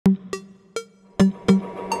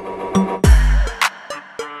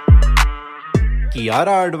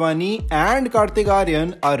Kiara Advani and Kartik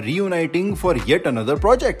Aaryan are reuniting for yet another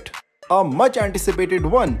project. A much anticipated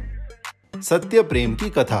one. SatyaPrem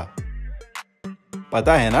Ki Katha.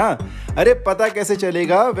 पता है ना? अरे पता कैसे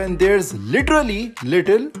चलेगा when there's literally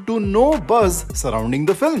little to no buzz surrounding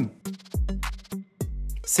the film.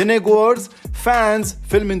 Cinegoers, fans,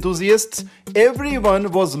 film enthusiasts,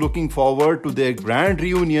 everyone was looking forward to their grand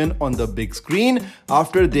reunion on the big screen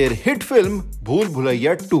after their hit film Bhool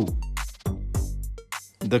Bhulaiyaa 2.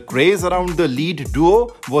 The craze around the lead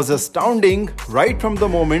duo was astounding right from the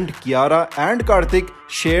moment Kiara and Kartik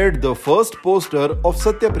shared the first poster of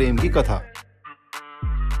SatyaPrem Ki Katha.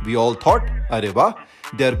 We all thought, "Arey wah,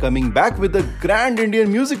 they're coming back with a grand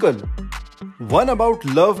Indian musical. One about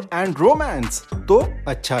love and romance, तो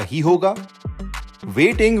अच्छा ही होगा."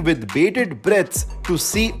 Waiting with bated breaths to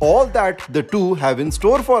see all that the two have in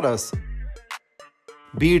store for us.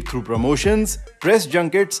 Be it through promotions, press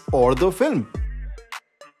junkets or the film.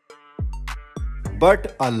 But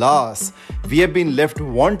alas, we have been left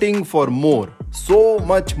wanting for more, so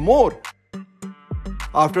much more.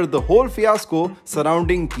 After the whole fiasco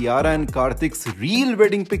surrounding Kiara and Kartik's real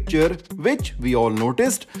wedding picture, which we all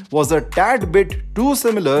noticed was a tad bit too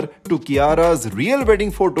similar to Kiara's real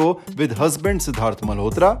wedding photo with husband Sidharth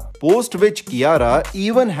Malhotra, post which Kiara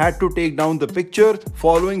even had to take down the picture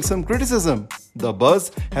following some criticism, the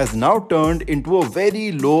buzz has now turned into a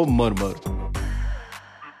very low murmur.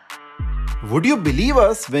 Would you believe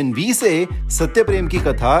us when we say SatyaPrem Ki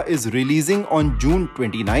Katha is releasing on June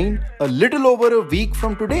 29, a little over a week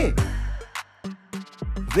from today?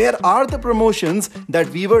 Where are the promotions that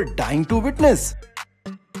we were dying to witness?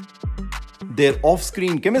 Their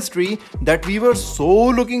off-screen chemistry that we were so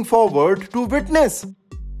looking forward to witness?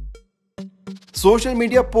 Social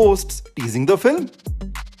media posts teasing the film?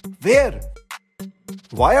 Where?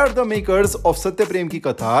 Why are the makers of SatyaPrem Ki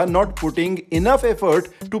Katha not putting enough effort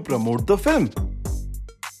to promote the film?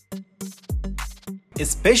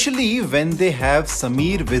 Especially when they have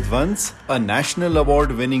Sameer Vidwans, a national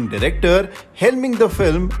award-winning director, helming the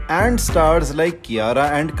film and stars like Kiara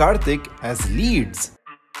and Kartik as leads.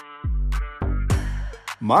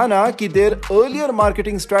 Mana कि their earlier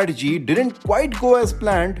marketing strategy didn't quite go as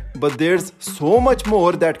planned, but there's so much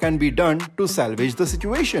more that can be done to salvage the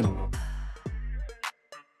situation.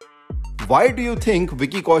 Why do you think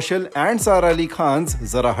Vicky Kaushal and Sara Ali Khan's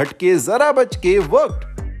Zara Hatke Zara Bachke worked?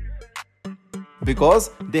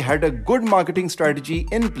 Because they had a good marketing strategy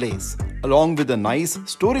in place, along with a nice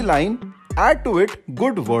storyline, add to it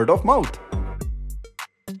good word of mouth.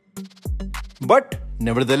 But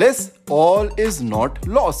nevertheless, all is not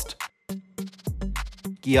lost.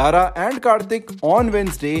 Kiara and Kartik on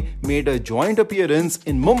Wednesday made a joint appearance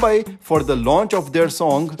in Mumbai for the launch of their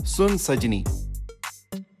song Sun Sajni.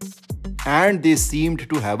 And they seemed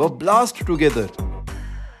to have a blast together.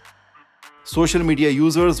 Social media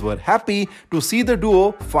users were happy to see the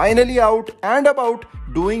duo finally out and about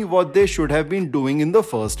doing what they should have been doing in the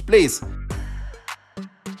first place,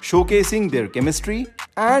 showcasing their chemistry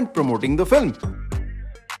and promoting the film.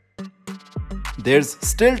 There's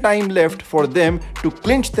still time left for them to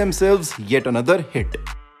clinch themselves yet another hit.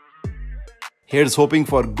 Here's hoping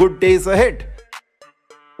for good days ahead.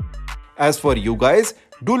 As for you guys,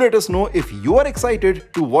 do let us know if you are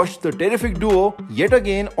excited to watch the terrific duo yet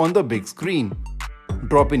again on the big screen.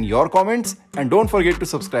 Drop in your comments and don't forget to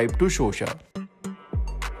subscribe to Showsha.